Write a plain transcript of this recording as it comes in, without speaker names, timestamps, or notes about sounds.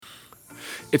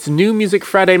It's New Music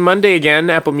Friday Monday again.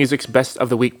 Apple Music's Best of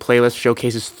the Week playlist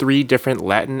showcases 3 different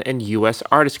Latin and U.S.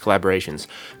 artist collaborations.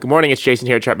 Good morning, it's Jason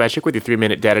here at Chartmetric with your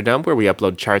 3-minute data dump, where we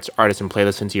upload charts, artists, and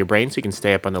playlists into your brain so you can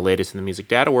stay up on the latest in the music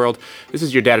data world. This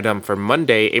is your data dump for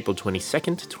Monday, April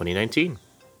 22nd, 2019.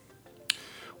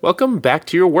 Welcome back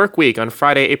to your work week. On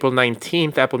Friday, April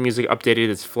 19th, Apple Music updated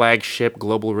its flagship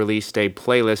global release day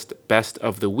playlist, Best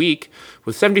of the Week,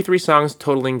 with 73 songs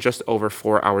totaling just over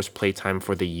 4 hours playtime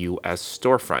for the U.S.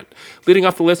 storefront. Leading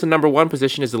off the list in number 1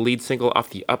 position is the lead single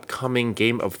off the upcoming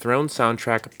Game of Thrones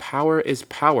soundtrack, Power is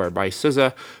Power by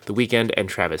SZA, The Weeknd, and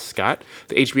Travis Scott.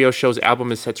 The HBO show's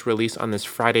album is set to release on this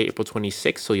Friday, April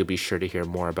 26th, so you'll be sure to hear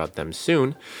more about them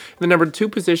soon. The number 2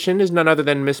 position is none other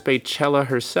than Miss Beychella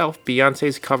herself,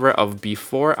 Beyonce's cover of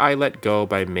Before I Let Go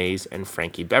by Maze and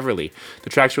Frankie Beverly. The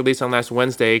track's release on last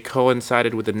Wednesday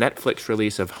coincided with the Netflix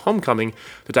release of Homecoming,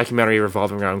 the documentary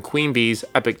revolving around Queen Bee's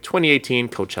epic 2018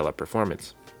 Coachella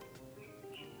performance.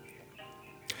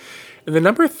 In the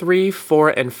number 3, 4,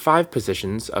 and 5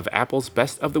 positions of Apple's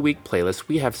Best of the Week playlist,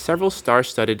 we have several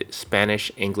star-studded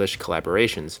Spanish-English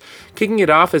collaborations. Kicking it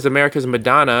off is America's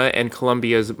Madonna and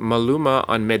Colombia's Maluma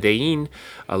on Medellin,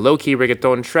 a low-key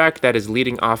reggaeton track that is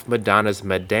leading off Madonna's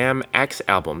Madame X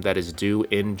album that is due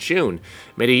in June.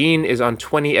 Medellin is on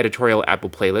 20 editorial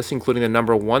Apple playlists, including the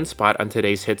number 1 spot on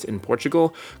today's hits in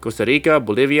Portugal, Costa Rica,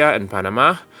 Bolivia, and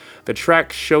Panama. The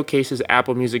track showcases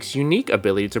Apple Music's unique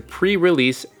ability to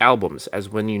pre-release albums, as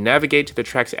when you navigate to the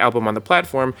track's album on the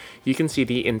platform, you can see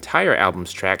the entire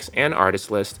album's tracks and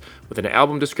artist list with an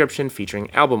album description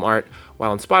featuring album art, while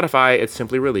on Spotify, it's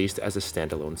simply released as a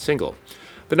standalone single.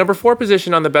 The number 4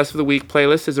 position on the Best of the Week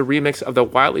playlist is a remix of the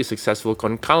wildly successful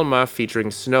Con Calma featuring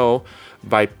Snow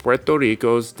by Puerto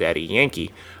Rico's Daddy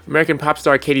Yankee. American pop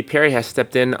star Katy Perry has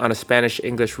stepped in on a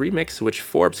Spanish-English remix, which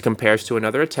Forbes compares to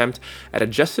another attempt at a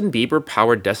Justin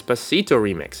Bieber-powered Despacito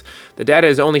remix. The data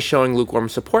is only showing lukewarm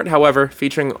support, however,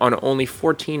 featuring on only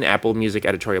 14 Apple Music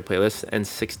editorial playlists and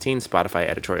 16 Spotify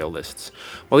editorial lists.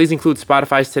 While these include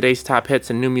Spotify's Today's Top Hits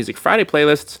and New Music Friday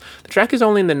playlists, the track is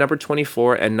only in the number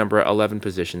 24 and number 11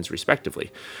 positions,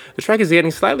 respectively. The track is getting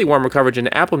slightly warmer coverage in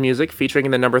Apple Music, featuring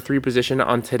in the number 3 position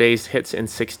on Today's Hits in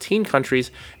 16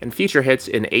 countries and feature hits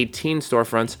in 18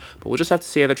 storefronts, but we'll just have to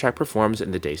see how the track performs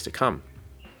in the days to come.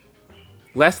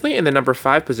 Lastly, in the number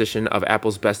 5 position of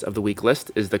Apple's Best of the Week list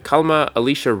is the Calma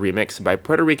Alicia remix by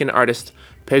Puerto Rican artist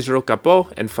Pedro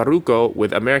Capó and Farruko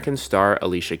with American star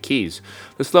Alicia Keys.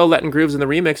 The slow Latin grooves in the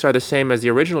remix are the same as the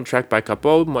original track by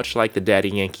Capó, much like the Daddy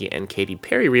Yankee and Katy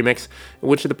Perry remix, in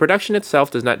which the production itself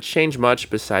does not change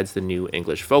much besides the new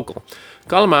English vocal.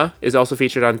 Calma is also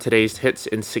featured on Today's Hits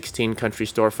in 16 country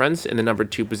storefronts in the number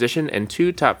 2 position and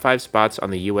 2 top 5 spots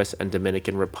on the US and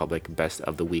Dominican Republic Best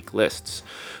of the Week lists.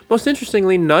 Most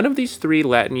interestingly, none of these 3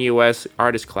 Latin US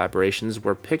artist collaborations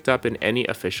were picked up in any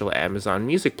official Amazon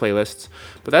Music playlists,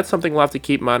 but that's something we'll have to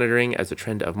keep monitoring as the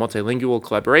trend of multilingual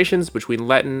collaborations between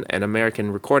Latin and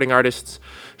American recording artists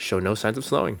show no signs of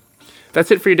slowing.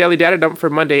 That's it for your daily data dump for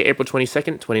Monday, April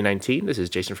 22nd, 2019. This is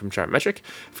Jason from Chartmetric.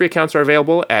 Free accounts are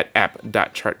available at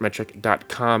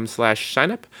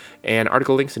app.chartmetric.com/signup, and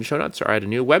article links and show notes are at a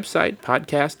new website,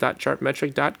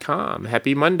 podcast.chartmetric.com.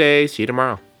 Happy Monday. See you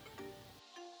tomorrow.